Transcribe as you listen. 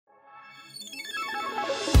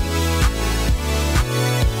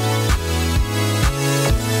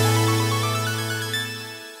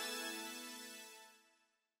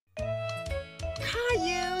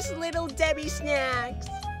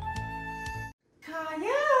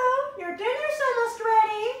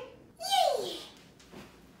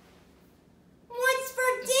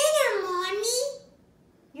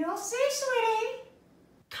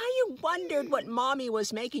heard what Mommy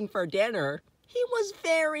was making for dinner, he was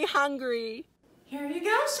very hungry. Here you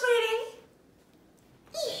go, sweetie.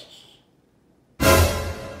 Mommy,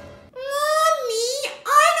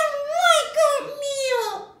 I don't like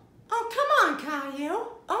oatmeal. Oh, come on, Caillou.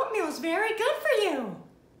 Oatmeal's very good for you.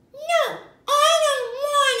 No, I don't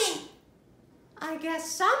want it. I guess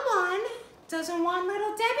someone doesn't want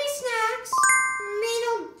Little Debbie snacks.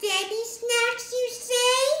 Little Debbie snacks, you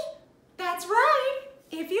say? That's right.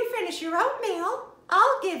 If you finish your oatmeal,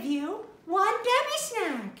 I'll give you one Debbie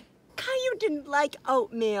snack. Caillou didn't like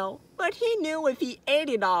oatmeal, but he knew if he ate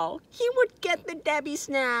it all, he would get the Debbie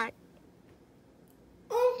snack.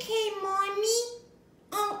 Okay, Mommy.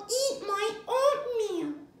 I'll eat my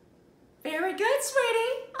oatmeal. Very good,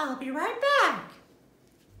 sweetie. I'll be right back.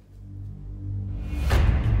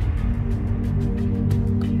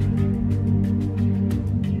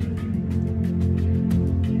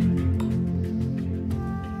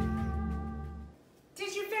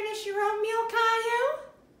 Did you finish your oatmeal, Caillou?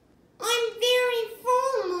 I'm very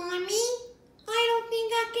full, Mommy. I don't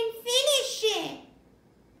think I can finish it.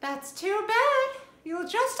 That's too bad. You'll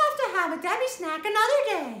just have to have a Debbie snack another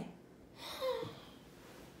day.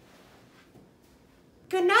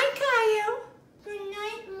 Good night, Caillou. Good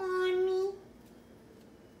night, Mommy.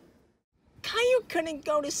 Caillou couldn't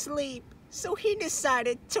go to sleep, so he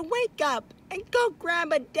decided to wake up and go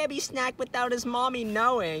grab a Debbie snack without his mommy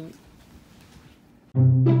knowing.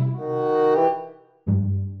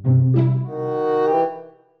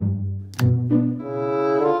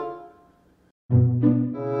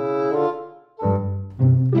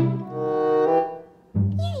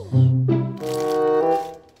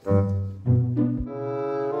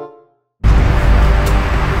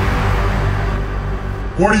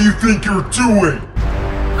 What do you think you're doing?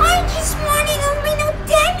 I just wanted a little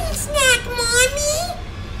Debbie snack, Mommy.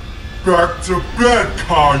 Back to bed,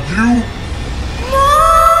 Caillou!